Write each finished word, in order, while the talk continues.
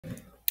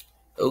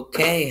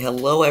Okay,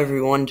 hello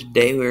everyone.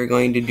 Today we're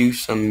going to do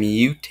some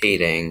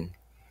mutating.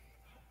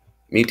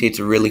 Mutate's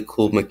a really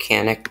cool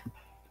mechanic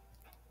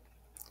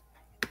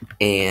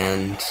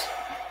and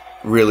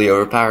really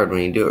overpowered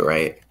when you do it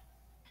right.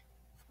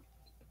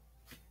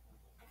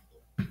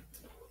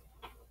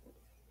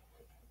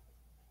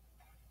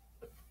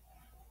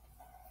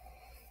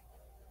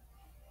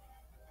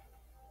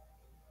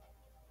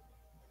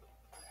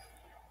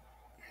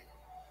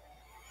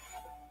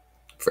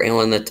 For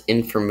anyone that's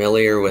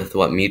unfamiliar with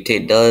what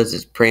mutate does,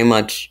 it's pretty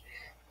much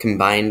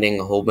combining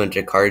a whole bunch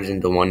of cards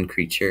into one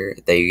creature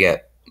that you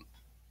get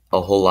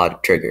a whole lot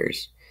of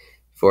triggers.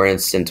 For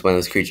instance, when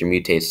this creature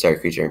mutates,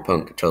 start creature and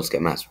opponent controls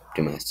get -2,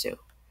 -2.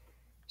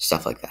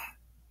 Stuff like that.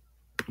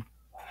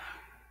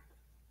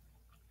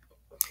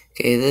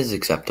 Okay, this is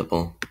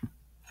acceptable.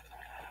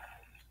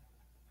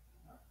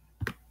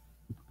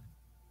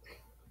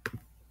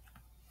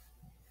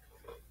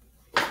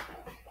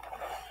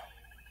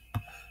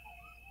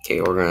 Okay,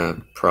 we're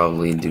gonna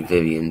probably do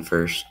Vivian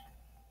first.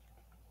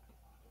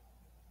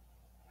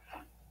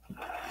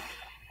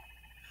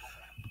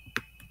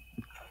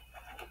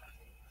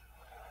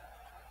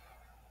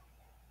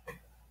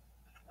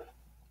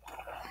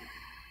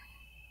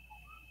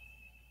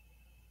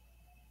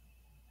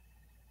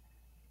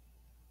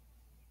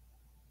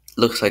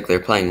 Looks like they're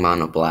playing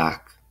mono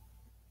black.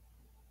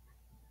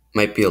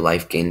 Might be a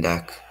life gain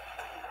deck.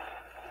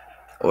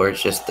 Or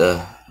it's just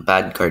a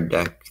bad card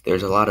deck.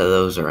 There's a lot of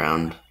those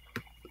around.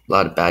 A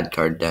lot of bad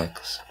card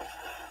decks.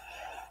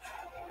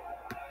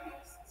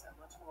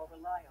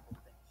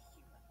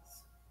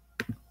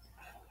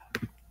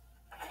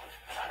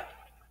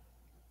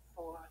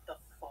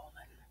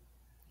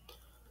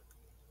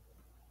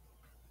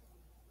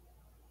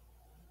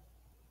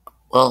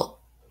 Well,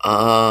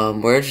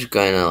 we're just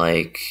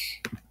gonna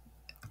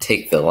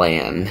take the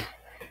land.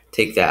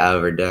 Take that out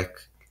of our deck.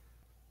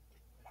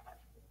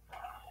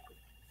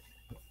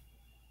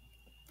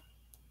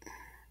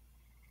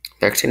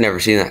 I've actually never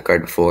seen that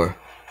card before.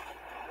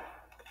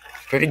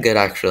 Pretty good,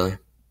 actually.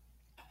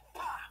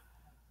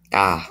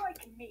 Ah.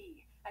 Strike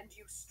me, and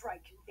you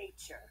strike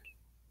nature.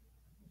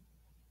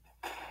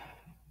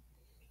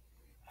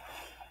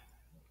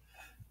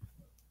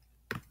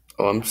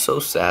 Oh, I'm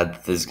so sad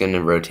that this is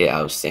gonna rotate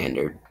out of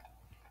standard.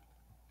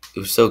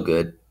 It was so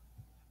good.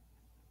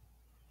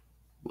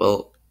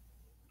 Well,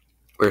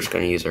 we're just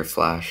gonna use our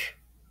flash.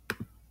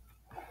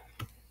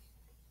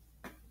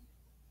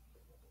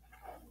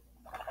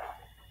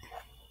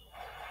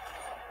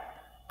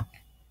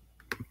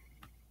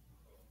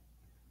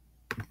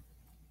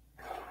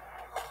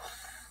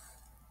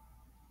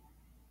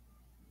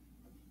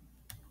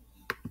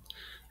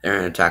 They're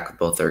gonna attack with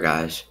both their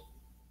guys.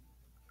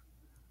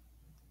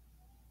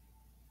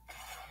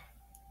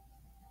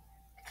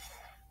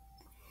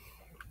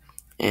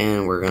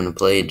 And we're gonna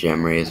play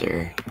Gem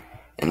Razor,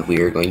 and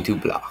we are going to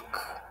block.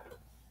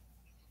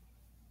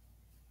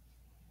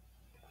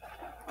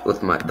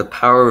 With the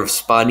power of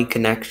spotty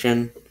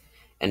connection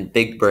and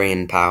big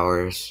brain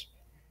powers,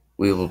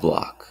 we will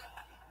block.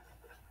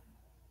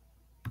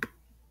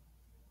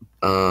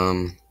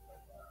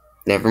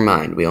 Never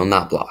mind, we will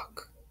not block.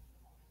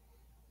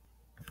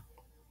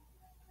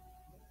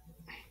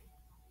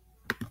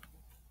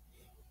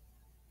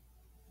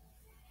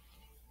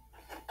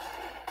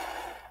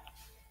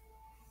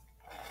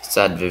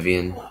 Sad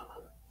Vivian. Not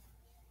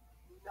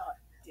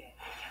dead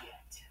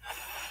yet.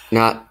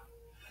 Not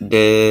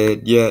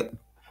dead yet.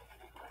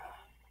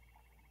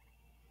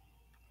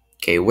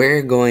 Okay,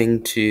 we're gonna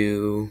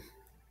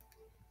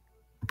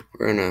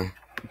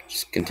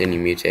just continue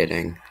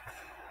mutating.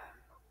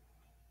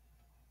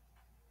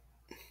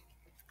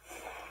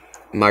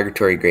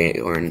 Migratory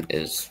Greyhorn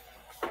is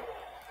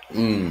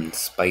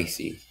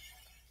spicy.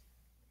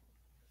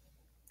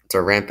 It's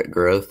a rampant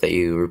growth that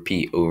you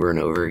repeat over and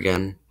over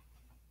again.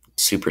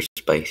 It's super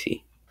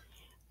spicy.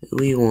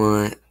 We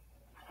want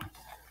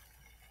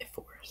a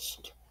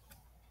forest.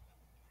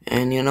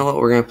 And you know what?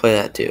 We're gonna play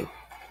that too.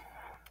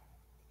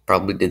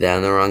 Probably did that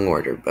in the wrong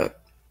order,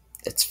 but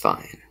it's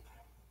fine.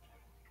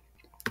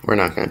 We're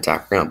not gonna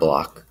attack, we're gonna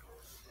block.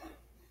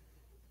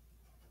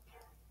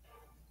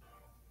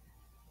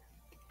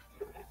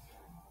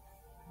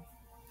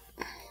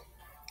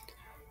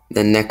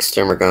 Then next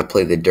turn we're gonna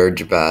play the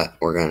Dirge Bat.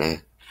 We're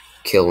gonna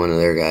kill one of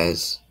their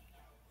guys.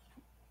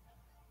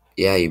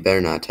 Yeah, you better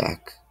not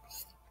attack.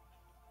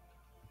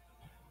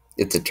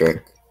 It's a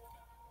trick.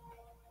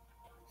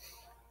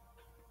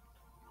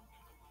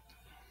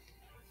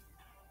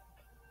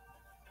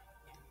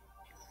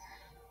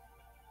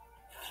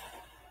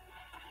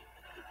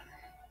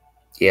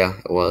 Yeah,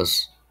 it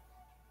was.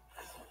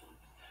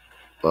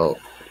 Well,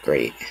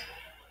 great.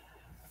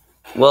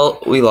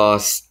 Well, we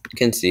lost.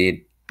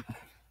 Concede.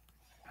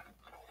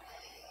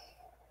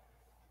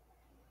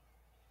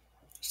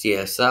 So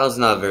yes, that was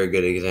not a very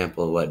good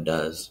example of what it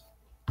does.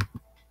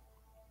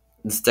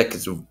 This deck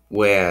is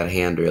way out of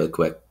hand really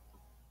quick.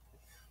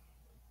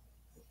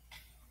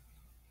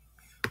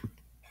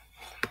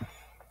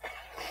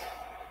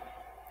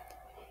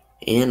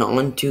 And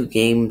on to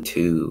game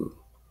 2.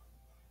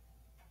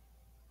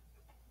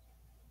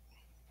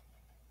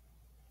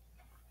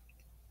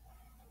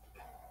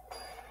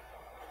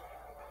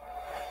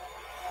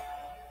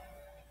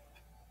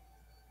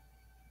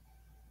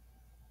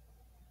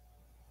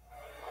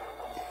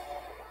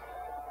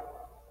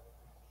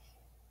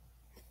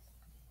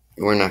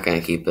 We're not going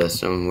to keep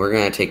this, and we're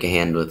going to take a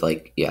hand with,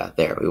 like, yeah,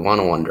 there. We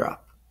want a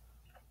 1-drop.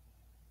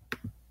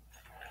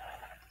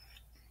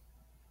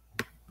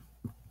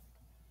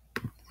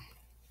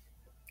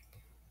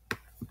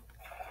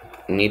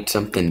 We need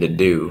something to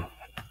do.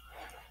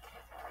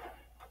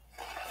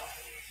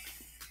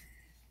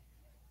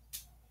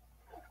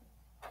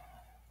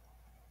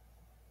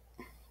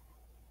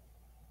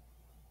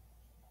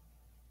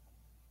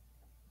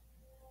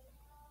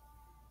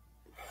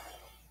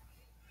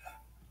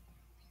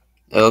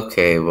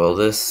 Okay, well,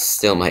 this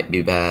still might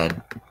be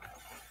bad.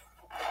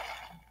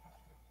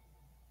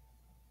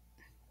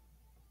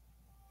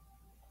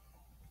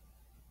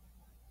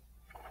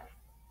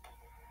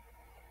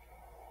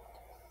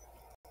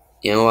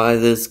 You know why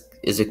this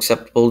is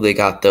acceptable? They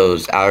got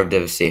those out of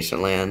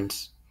devastation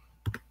lands.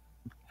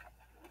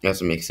 That's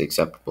what makes it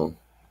acceptable.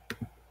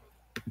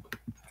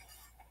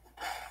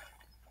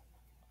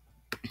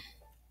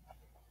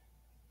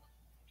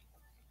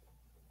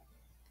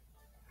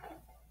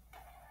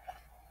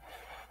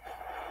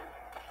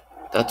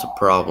 That's a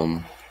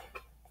problem.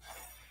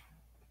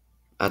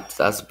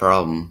 That's a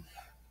problem.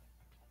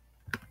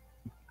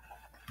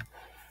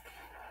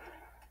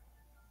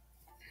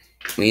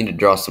 We need to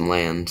draw some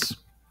lands.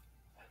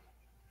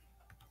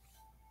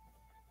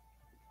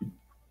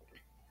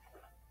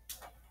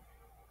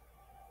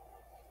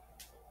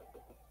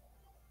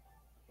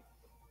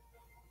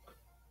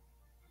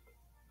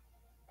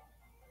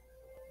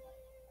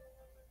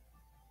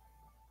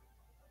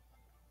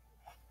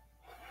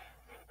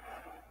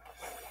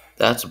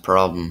 That's a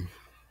problem.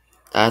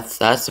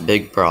 That's a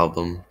big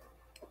problem.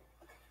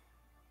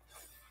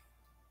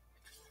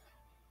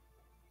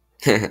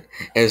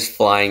 It's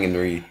flying in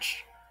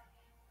reach.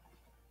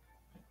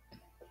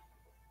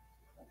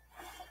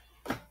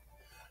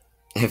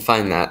 I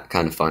find that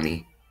kind of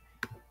funny.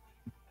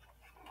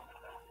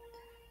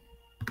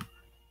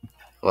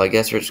 Well, I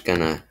guess we're just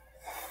gonna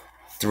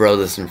throw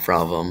this in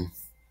front of them.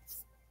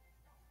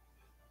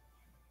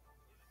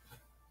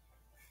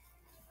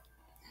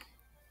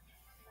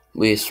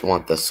 We just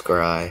want the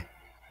scry.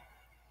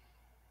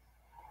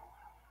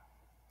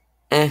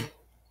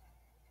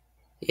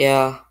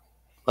 Yeah,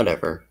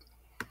 whatever.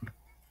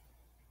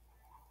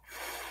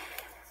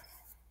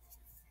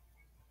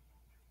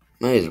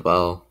 Might as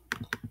well.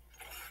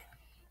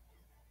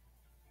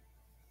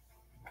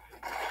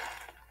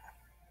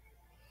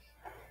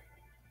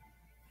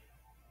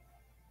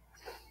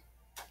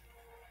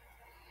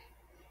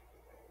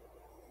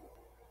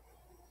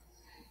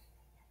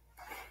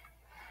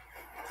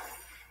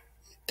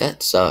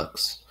 That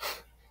sucks.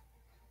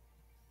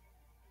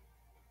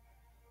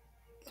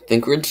 I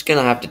think we're just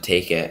gonna have to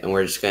take it, and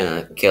we're just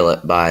gonna kill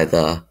it by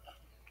the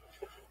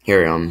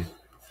Helium.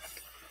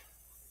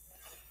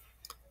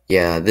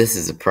 Yeah, this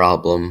is a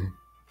problem.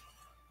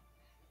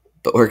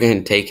 But we're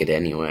gonna take it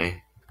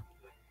anyway.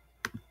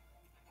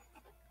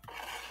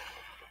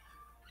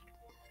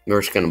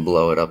 We're just gonna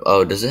blow it up.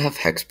 Oh, does it have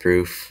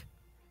hexproof?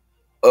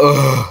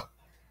 Ugh!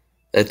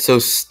 That's so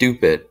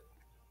stupid.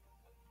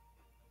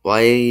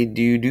 Why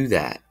do you do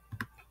that?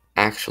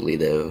 Actually,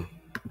 though.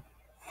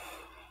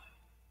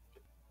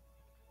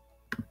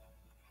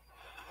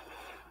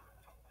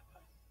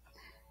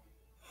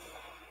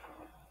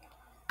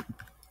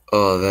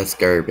 Oh, that's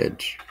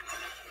garbage.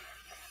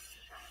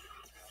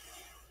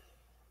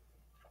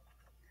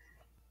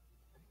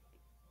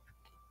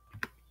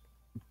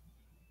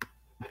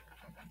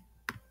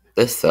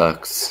 This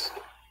sucks.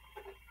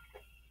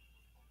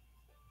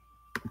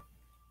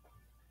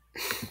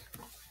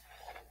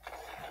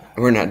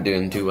 We're not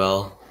doing too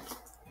well.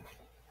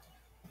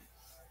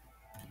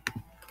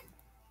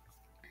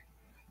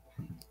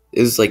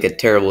 This is like a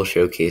terrible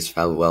showcase of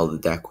how well the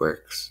deck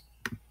works.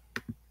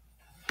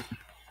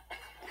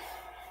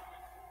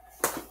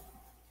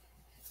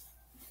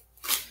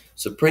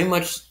 So pretty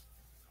much,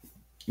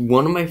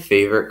 one of my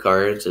favorite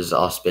cards is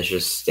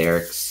Auspicious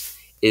Starrix.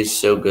 It's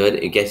so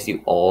good. It gets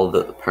you all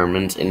the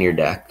permanents in your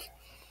deck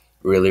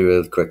really,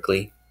 really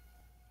quickly.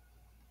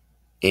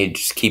 And you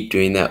just keep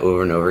doing that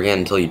over and over again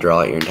until you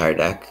draw out your entire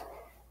deck.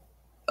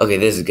 Okay,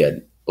 this is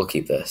good. We'll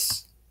keep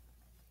this.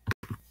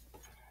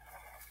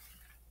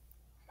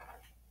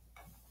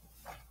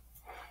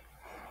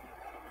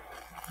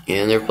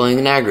 And they're playing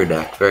an aggro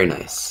deck. Very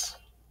nice.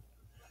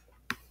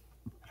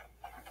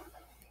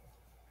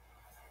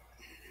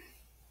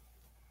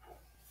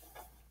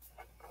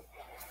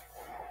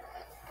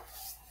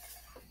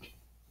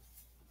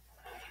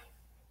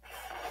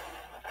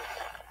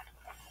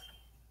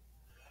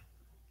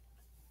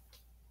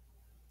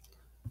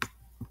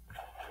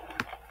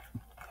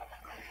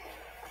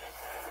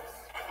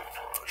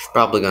 She's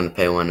probably going to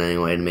pay one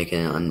anyway to make it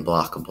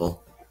unblockable.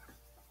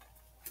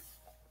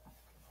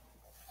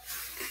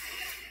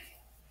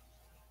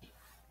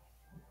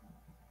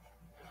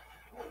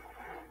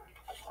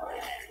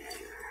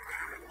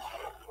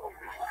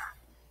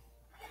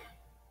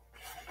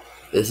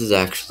 This is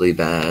actually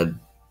bad.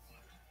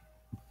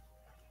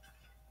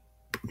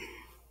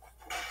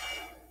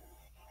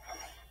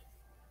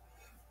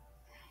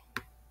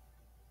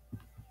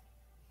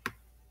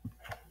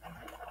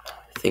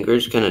 I think we're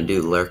just gonna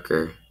do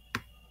Lurker.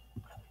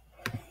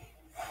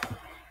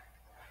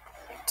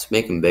 Let's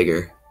make him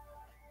bigger.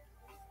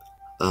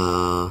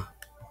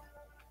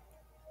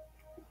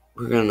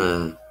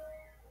 We're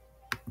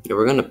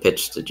gonna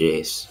pitch to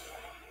Jace,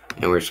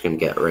 and we're just gonna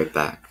get right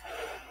back.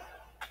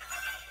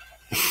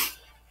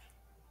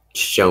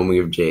 Show me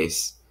of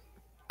Jace.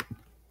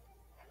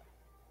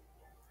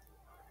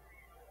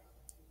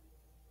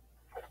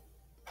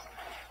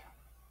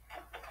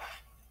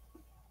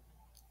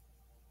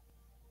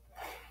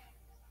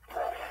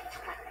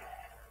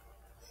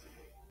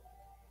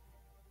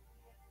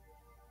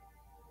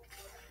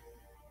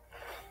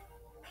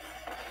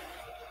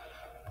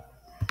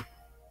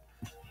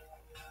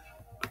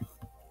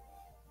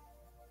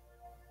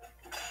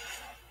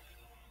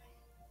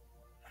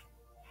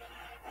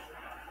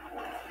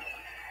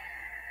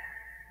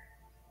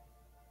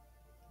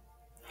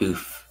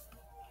 Oof.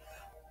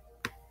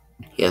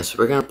 Yes,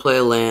 we're gonna play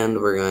a land.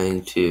 We're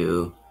going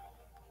to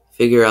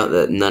figure out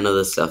that none of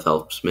this stuff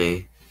helps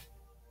me.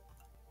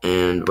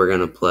 And we're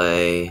gonna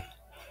play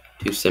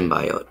 2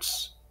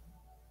 symbiotes.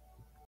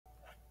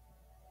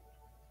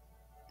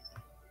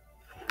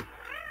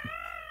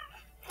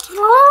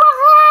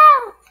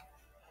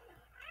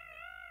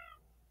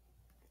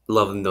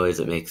 Love the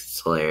noise it makes,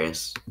 it's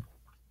hilarious.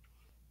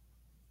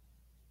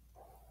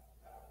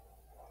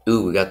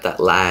 Ooh, we got that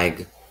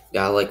lag.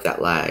 Yeah, I like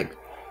that lag.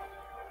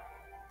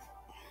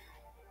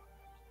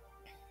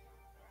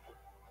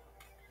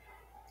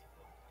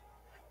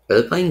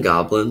 Are they playing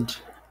goblins?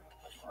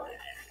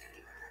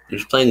 They're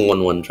just playing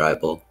 1/1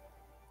 tribal.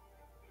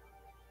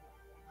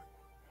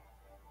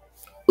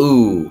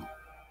 Ooh.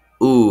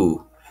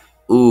 Ooh.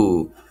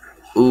 Ooh.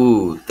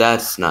 Ooh.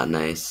 That's not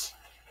nice.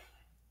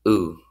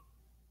 Ooh.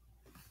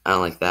 I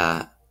don't like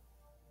that.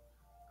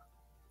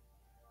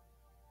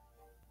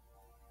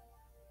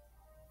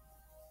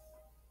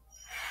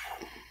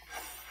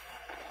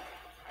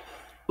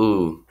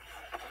 Ooh.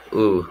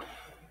 Ooh.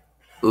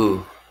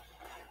 Ooh.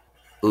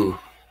 Ooh.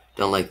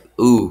 Don't like.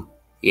 Ooh.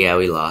 Yeah,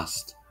 we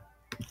lost.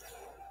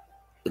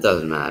 It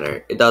doesn't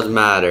matter. It doesn't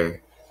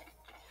matter.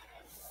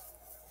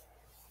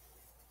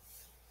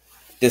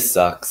 This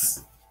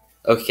sucks.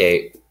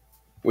 Okay.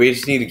 We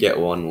just need to get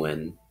 1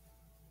 win.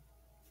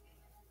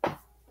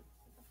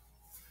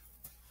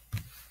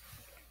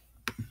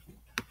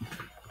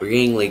 We're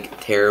getting,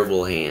 like,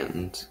 terrible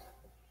hands.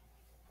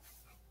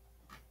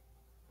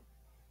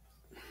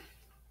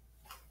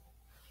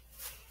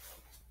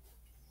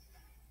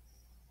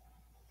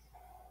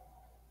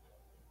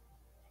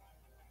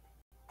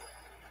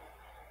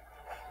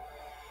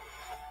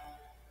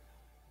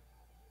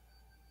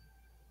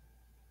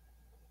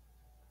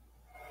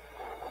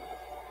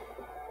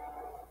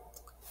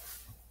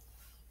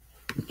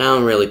 Now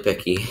I'm really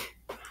picky.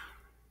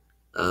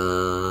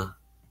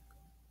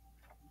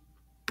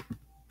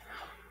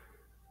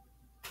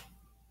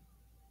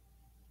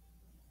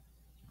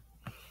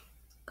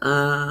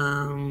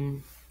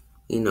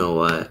 You know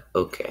what?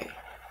 Okay.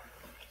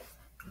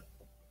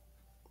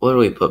 What do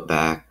we put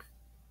back?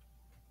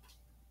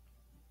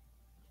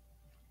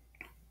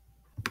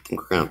 I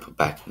think we're gonna put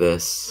back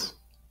this.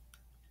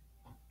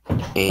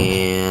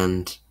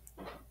 And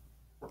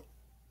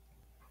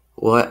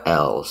what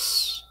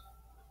else?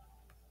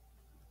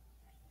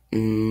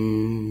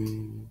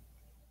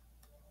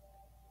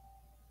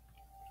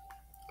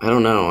 I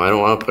don't know. I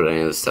don't want to put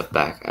any of this stuff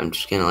back. I'm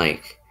just gonna,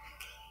 like,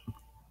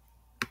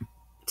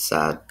 it's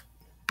sad.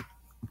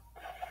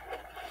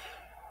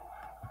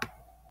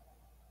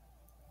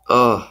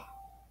 Oh,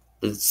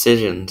 the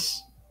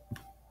decisions.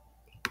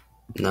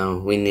 No,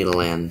 we need a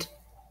land.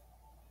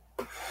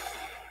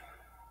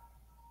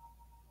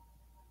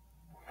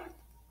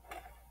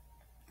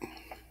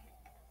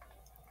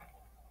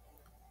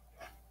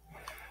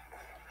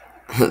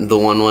 The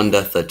 1/1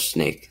 Death Touch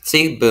Snake.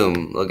 See,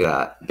 boom, look at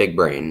that. Big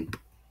brain.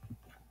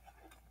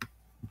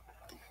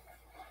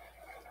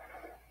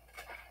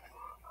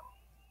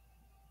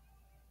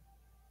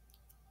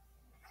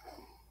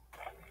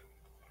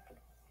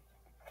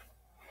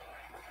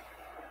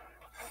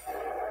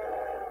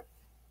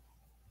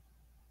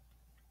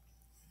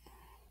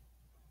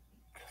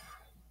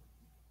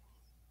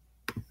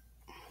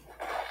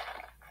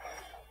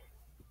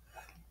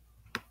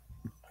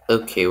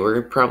 Okay,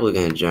 we're probably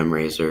gonna Gem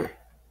Razor.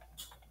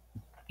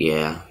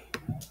 Yeah.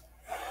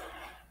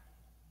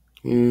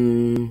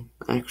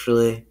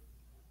 Actually.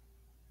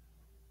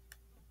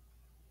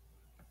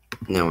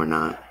 No, we're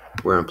not.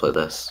 We're gonna play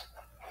this.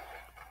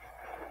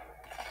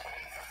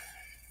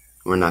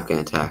 We're not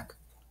gonna attack.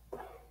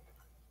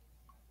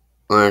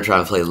 We're gonna try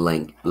to play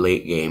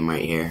late game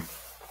right here.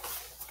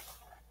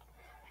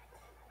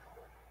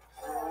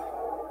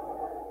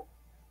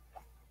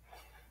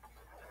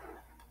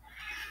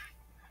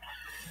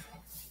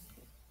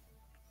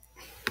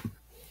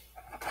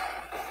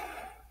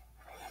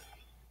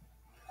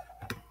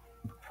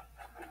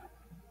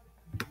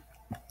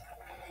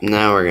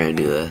 Now we're gonna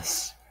do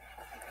this.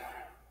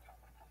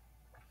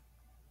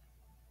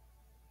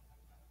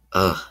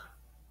 Ugh.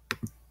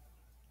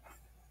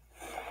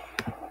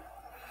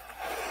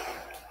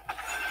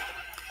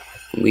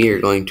 We are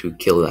going to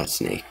kill that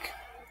snake.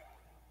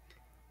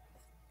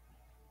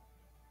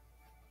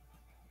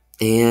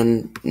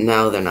 And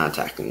now they're not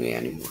attacking me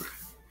anymore.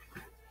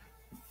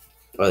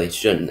 Or they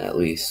shouldn't, at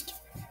least.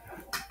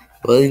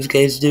 What do these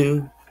guys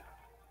do?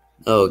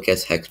 Oh, it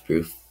gets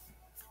hexproof.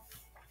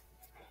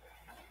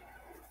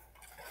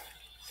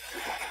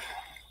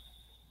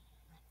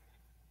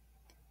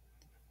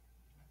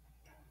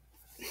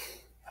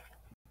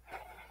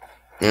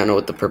 I don't know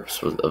what the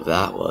purpose of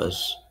that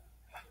was.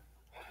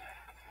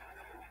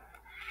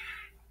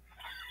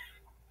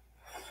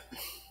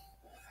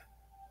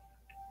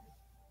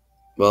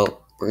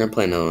 Well, we're going to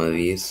play another one of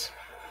these.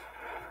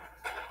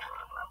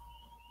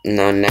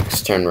 Now,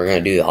 next turn, we're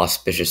going to do the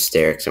Auspicious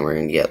Starrix, and we're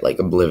going to get, like,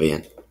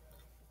 Oblivion.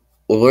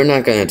 Well, we're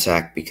not going to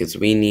attack because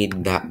we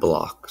need that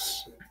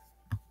blocks.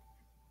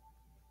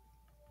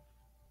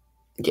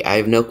 Yeah, I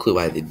have no clue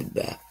why they did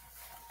that.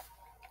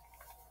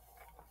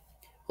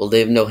 Well, they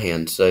have no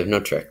hands, so they have no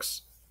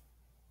tricks.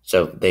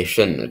 So they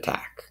shouldn't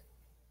attack.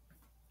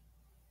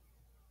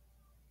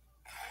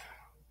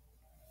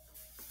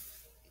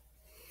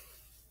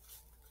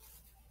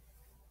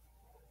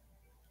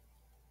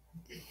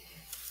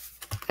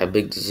 How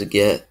big does it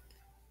get?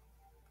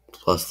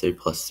 +3,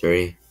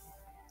 +3.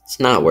 It's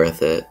not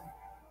worth it.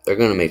 They're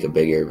going to make it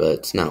bigger, but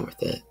it's not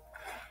worth it.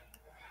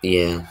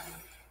 Yeah.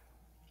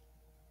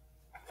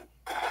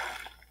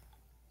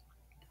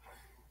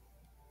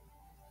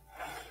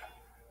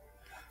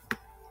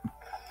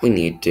 We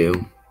need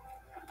to.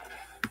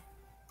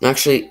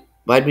 Actually,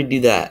 why'd we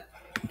do that?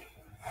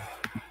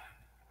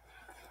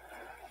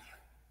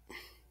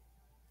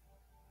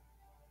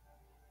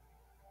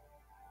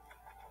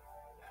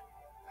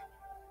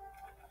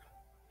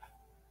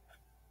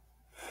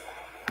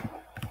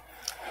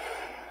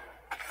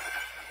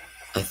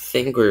 I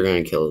think we're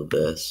going to kill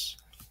this.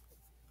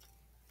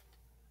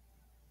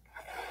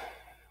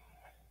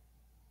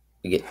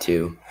 We get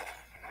 2.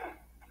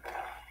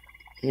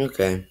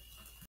 Okay.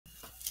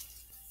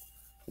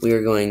 We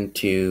are going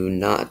to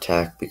not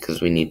attack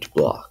because we need to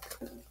block.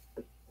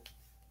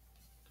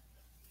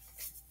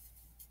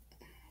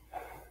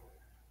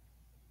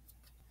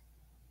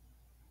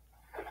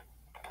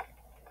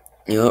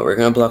 You know what? We're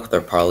going to block with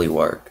our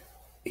Polywark.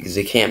 Because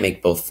they can't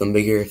make both of them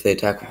bigger if they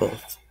attack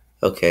both.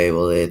 Okay,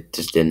 well, it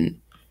just didn't.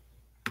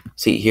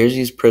 See, here's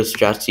these pro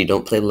strats. You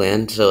don't play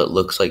land, so it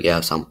looks like you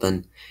have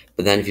something.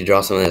 But then if you draw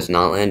something that's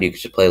not land, you can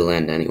just play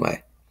land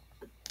anyway.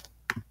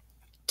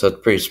 So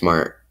it's pretty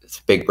smart. It's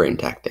a big brain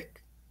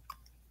tactic.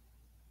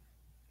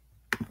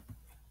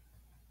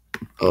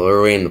 Oh,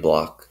 we're waiting to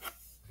block.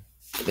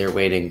 They're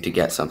waiting to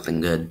get something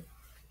good.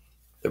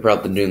 They're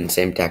probably doing the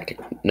same tactic.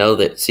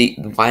 See,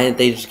 why didn't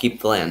they just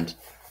keep the land?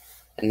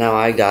 And now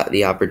I got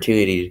the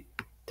opportunity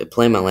to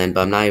play my land,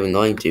 but I'm not even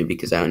going to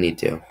because I don't need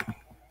to.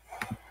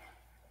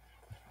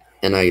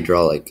 And I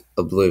draw, like,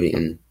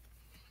 Oblivion.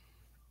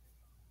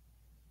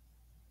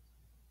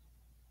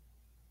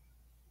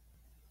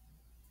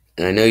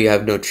 And I know you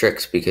have no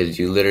tricks because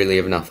you literally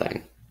have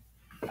nothing.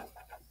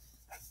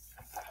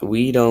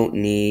 We don't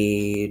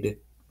need...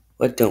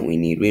 What don't we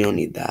need? We don't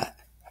need that.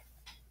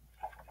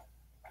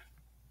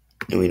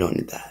 And we don't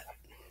need that.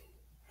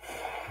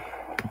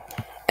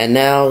 And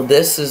now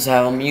this is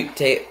how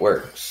Mutate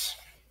works.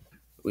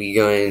 We're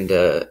going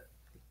to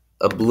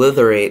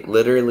obliterate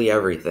literally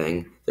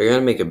everything. They're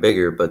going to make it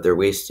bigger, but they're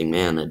wasting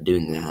mana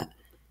doing that.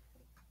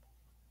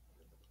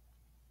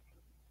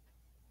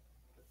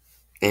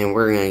 And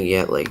we're going to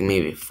get, like,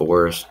 maybe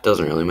Forest.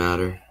 Doesn't really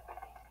matter.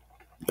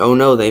 Oh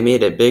no, they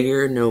made it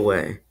bigger? No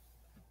way.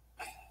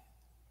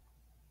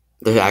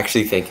 They're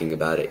actually thinking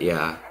about it,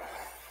 yeah.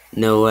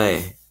 No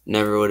way.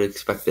 Never would have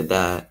expected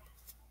that.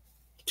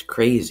 It's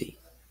crazy.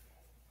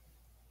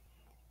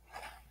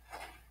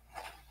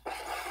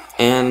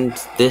 And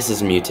this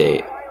is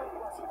Mutate.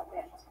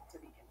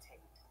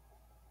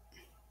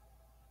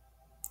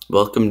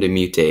 Welcome to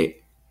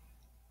Mutate.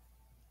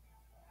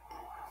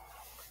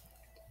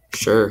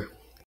 Sure.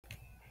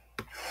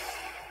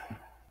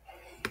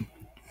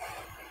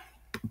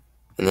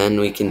 And then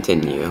we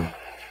continue.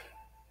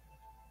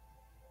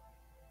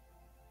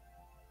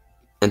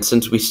 And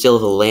since we still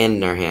have a land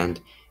in our hand,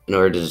 in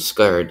order to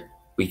discard,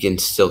 we can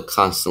still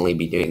constantly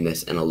be doing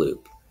this in a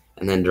loop.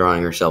 And then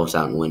drawing ourselves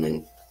out and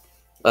winning.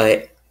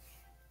 I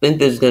think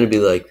this is going to be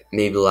like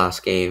maybe the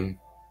last game.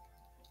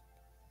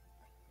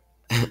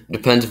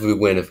 Depends if we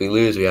win. If we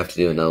lose, we have to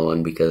do another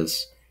one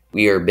because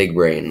we are big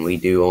brain. We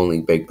do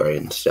only big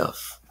brain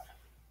stuff.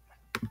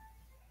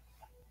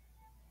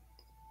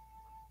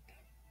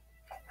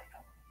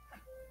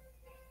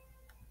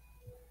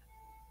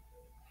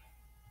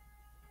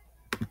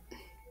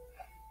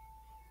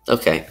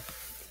 Okay.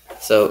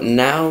 So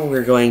now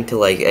we're going to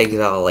like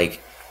exile like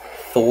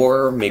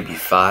 4, maybe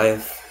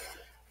 5.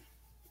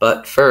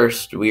 But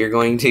first, we are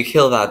going to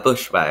kill that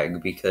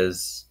bushwag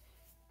because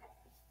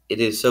it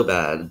is so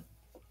bad.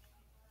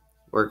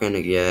 We're going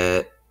to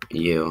get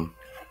you.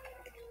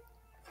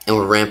 And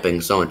we're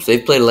ramping so much.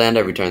 They've played land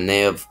every turn.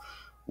 They have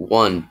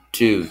 1,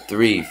 2,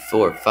 3,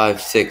 4,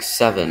 5, 6,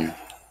 7. And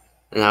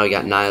now we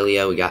got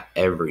Nylea. We got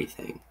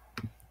everything.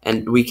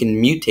 And we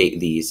can mutate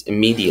these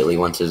immediately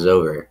once it's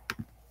over.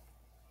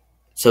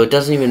 So it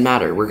doesn't even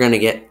matter. We're going to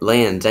get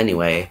lands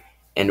anyway,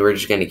 and we're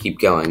just going to keep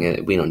going,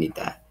 and we don't need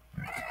that.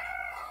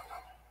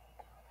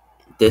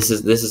 This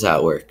is how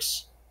it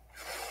works.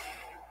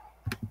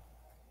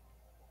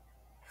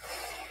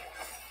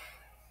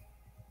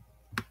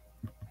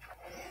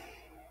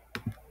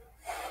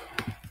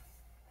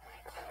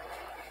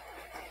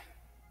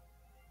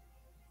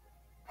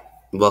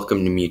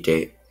 Welcome to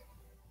Mutate.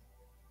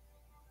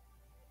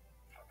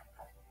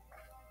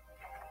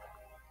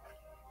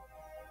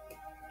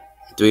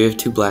 Do we have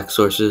 2 black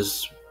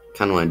sources?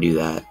 Kind of want to do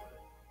that.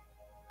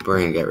 We're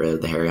going to get rid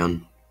of the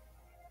Harrion.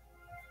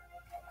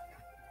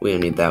 We don't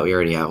need that. We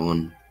already have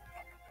one.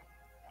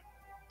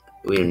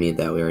 We don't need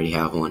that. We already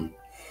have one.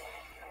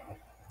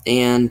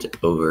 And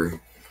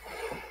over.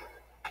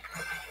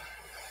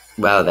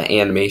 Wow, the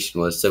animation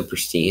was so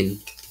pristine.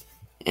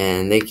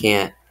 And they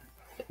can't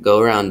go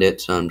around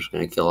it, so I'm just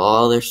going to kill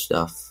all their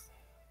stuff.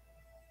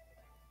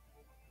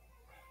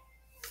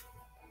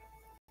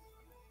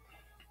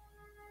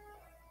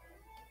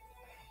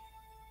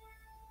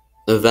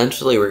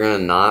 Eventually, we're going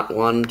to not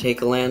want to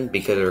take a land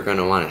because we're going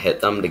to want to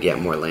hit them to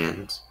get more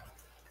lands.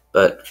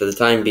 But for the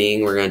time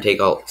being, we're going to take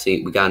all...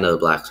 See, we got another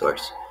black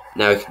source.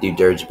 Now we can do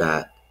Dirge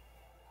Bat.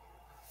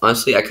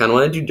 Honestly, I kind of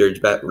want to do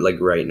Dirge Bat like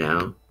right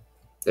now.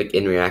 Like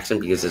in reaction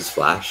because it's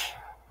flash.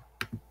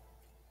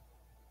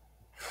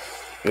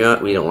 You know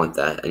what? We don't want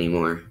that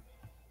anymore.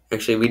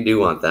 Actually, we do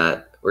want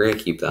that. We're going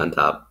to keep that on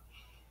top.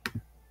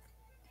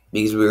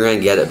 Because we're going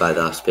to get it by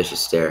the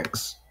Auspicious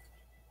Starrix.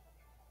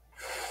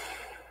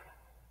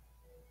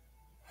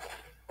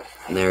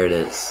 And there it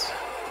is.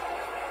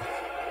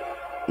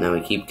 Now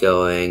we keep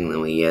going,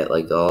 then we get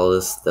like all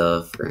this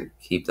stuff. We're going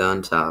to keep that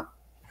on top.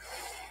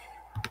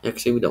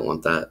 Actually, we don't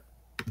want that.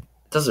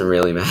 It doesn't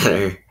really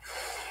matter.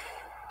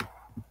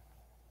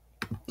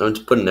 I'm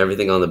just putting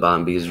everything on the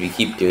bottom because if you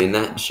keep doing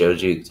that, it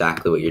shows you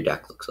exactly what your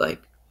deck looks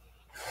like.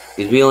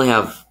 Because we only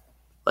have,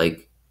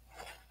 like,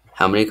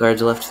 how many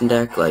cards are left in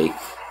deck? Like,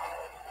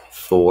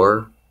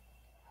 4.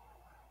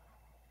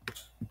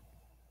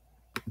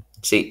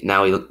 See,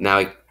 now we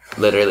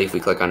literally, if we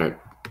click on our,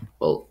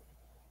 well,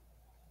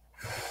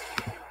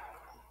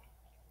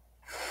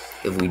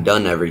 if we've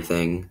done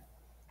everything,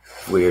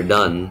 we're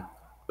done,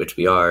 which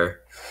we are.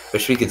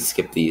 Wish we could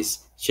skip these.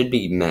 Should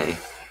be May.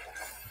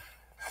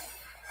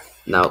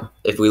 Now,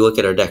 if we look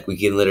at our deck, we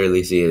can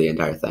literally see the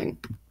entire thing.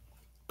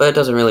 But it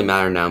doesn't really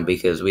matter now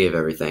because we have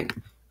everything.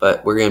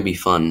 But we're going to be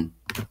fun.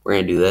 We're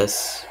going to do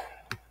this,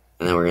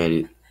 and then we're going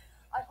to do...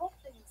 I hope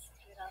things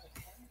get out of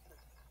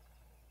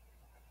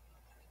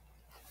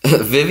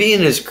hand.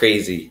 Vivian is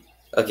crazy.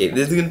 Okay,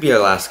 this is going to be our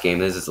last game.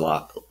 This has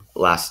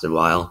lasted a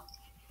while.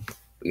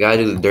 We got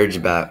to do the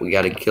Dirge Bat. We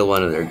got to kill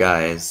one of their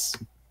guys.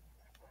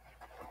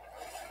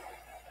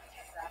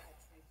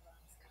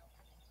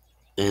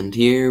 And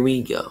here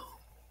we go.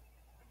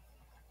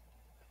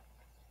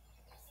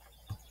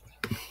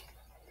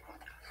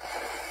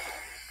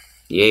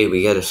 Yay,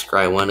 we get a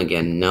Scry 1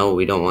 again. No,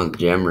 we don't want the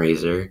Gem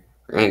Razor.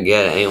 We're gonna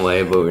get it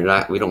anyway, but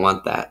we don't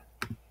want that.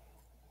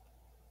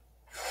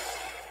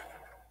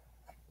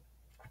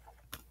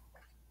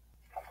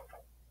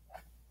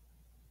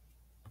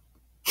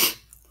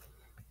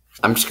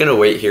 I'm just gonna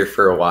wait here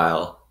for a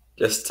while.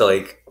 Just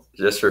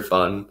for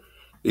fun.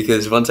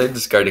 Because once I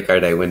discard a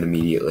card, I win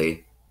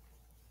immediately.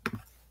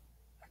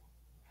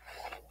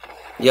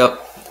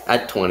 Yep,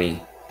 at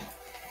 20.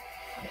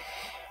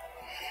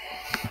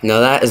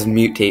 Now that is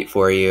Mutate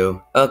for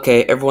you.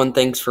 Okay, everyone,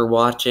 thanks for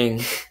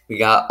watching. We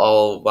got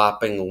all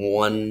whopping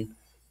 1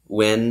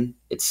 win.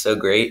 It's so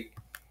great.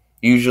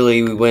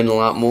 Usually we win a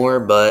lot more,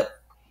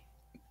 but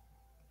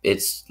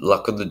it's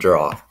luck of the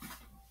draw.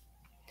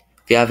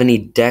 If you have any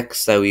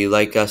decks that you'd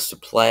like us to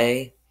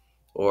play,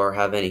 or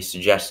have any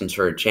suggestions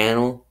for a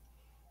channel,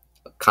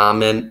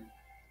 comment.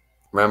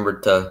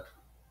 Remember to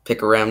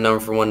pick a random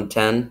number from 1 to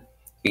 10.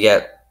 If you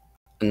get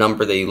a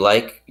number that you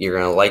like, you're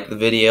going to like the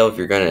video. If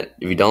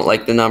you don't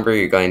like the number,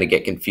 you're going to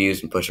get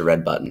confused and push a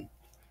red button.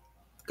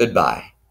 Goodbye.